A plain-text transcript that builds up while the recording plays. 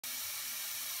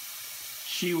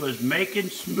She was making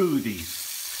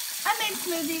smoothies. I made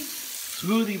smoothies.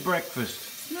 Smoothie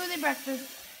breakfast. Smoothie breakfast.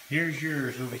 Here's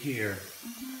yours over here.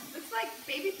 Looks like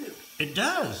baby poop. It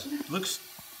does. Looks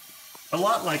a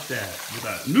lot like that. With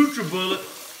a NutriBullet.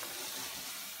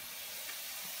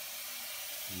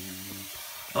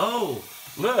 Oh,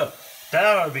 look. That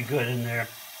ought to be good in there.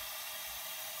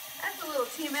 That's a little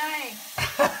TMI.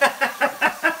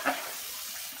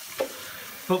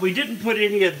 But we didn't put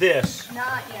any of this.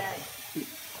 Not yet.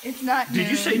 It's not noon.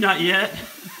 Did you say not yet?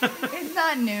 It's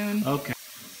not noon. Okay.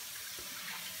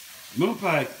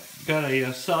 Moonpie got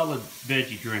a solid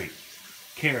veggie drink.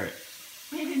 Carrot.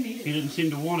 He didn't eat it. He didn't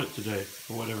seem to want it today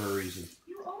for whatever reason.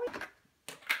 You always...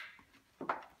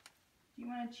 You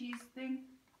want a cheese thing?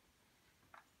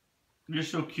 You're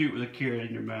so cute with a carrot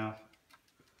in your mouth.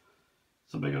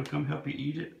 Somebody gonna come help you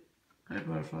eat it? Hey,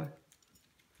 butterfly.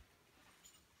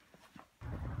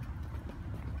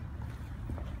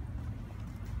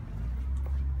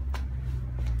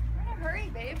 We're in a hurry,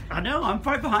 babe. I know, I'm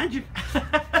right behind you. Why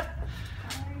are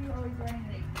you always running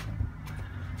late?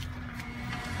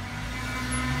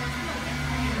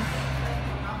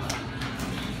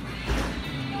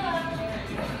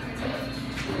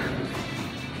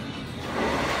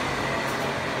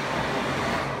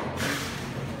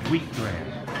 Wheatgrass.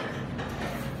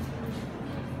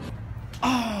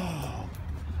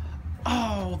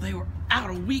 Oh, they were out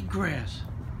of wheatgrass.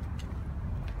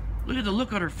 Look at the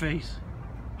look on her face.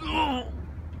 Oh.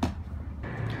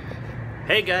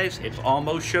 Hey guys, it's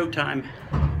almost showtime.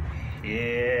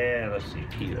 Yeah, let's see.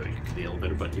 You can see a little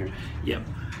bit about here. Yep.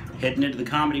 Heading into the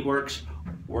Comedy Works,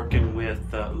 working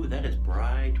with, ooh, that is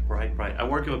bright, bright, bright. I'm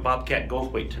working with Bobcat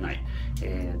Goldthwait tonight.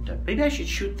 And maybe I should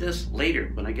shoot this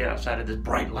later when I get outside of this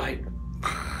bright light.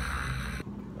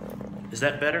 Is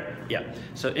that better? Yeah.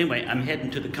 So anyway, I'm heading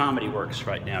to the Comedy Works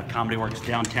right now. Comedy Works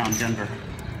downtown Denver.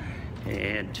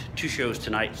 And 2 shows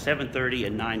tonight, 7:30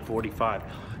 and 9:45.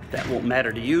 That won't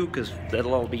matter to you because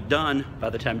that'll all be done by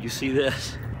the time you see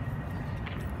this.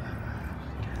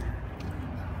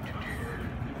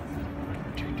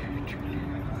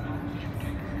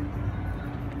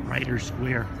 Writer's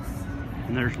Square.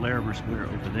 And there's Larimer Square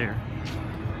over there.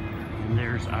 And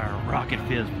there's our Rocket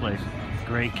Fizz place.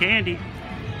 Great candy.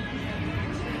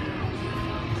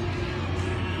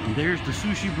 And there's the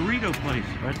sushi burrito place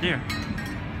right there.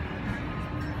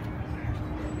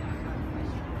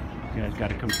 You guys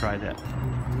gotta come try that.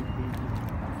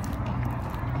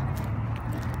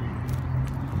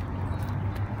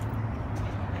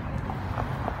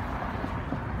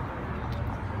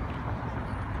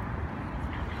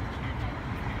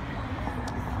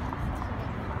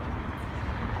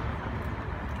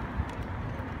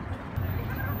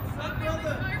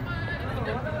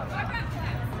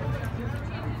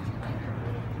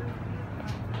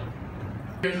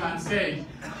 On stage,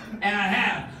 and I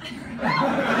have. But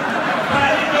I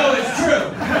didn't know it's true.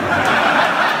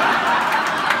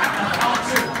 All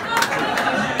true.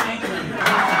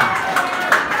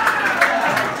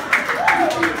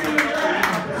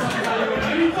 What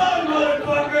are you talking about,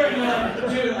 motherfucker?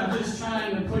 Dude, I'm just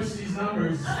trying to push these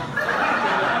numbers. I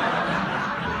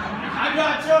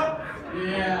got you.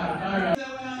 Yeah,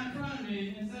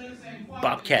 alright.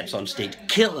 Bobcat's on stage,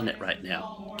 killing it right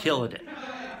now. Killing it.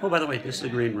 Oh, by the way, this is the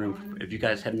green room. If you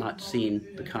guys have not seen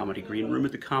the comedy green room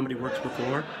at the Comedy Works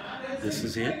before, this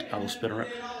is it. I will spin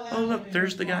around. Oh, look,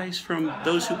 there's the guys from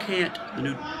Those Who Can't, the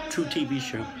new True TV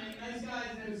show.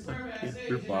 But, yeah,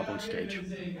 there's Bob on stage.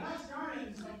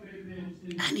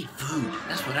 I need food.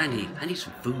 That's what I need. I need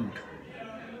some food.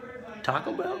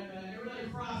 Taco Bell?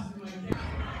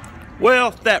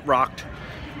 Well, that rocked.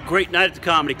 Great night at the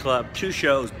Comedy Club. 2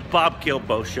 shows. Bob killed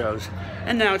both shows.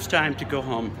 And now it's time to go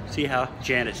home, see how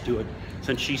Janet's doing,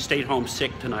 since she stayed home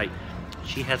sick tonight.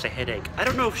 She has a headache. I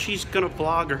don't know if she's gonna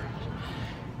vlog or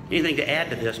anything to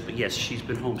add to this, but yes, she's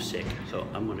been homesick. So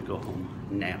I'm gonna go home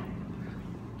now.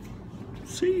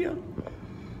 See ya.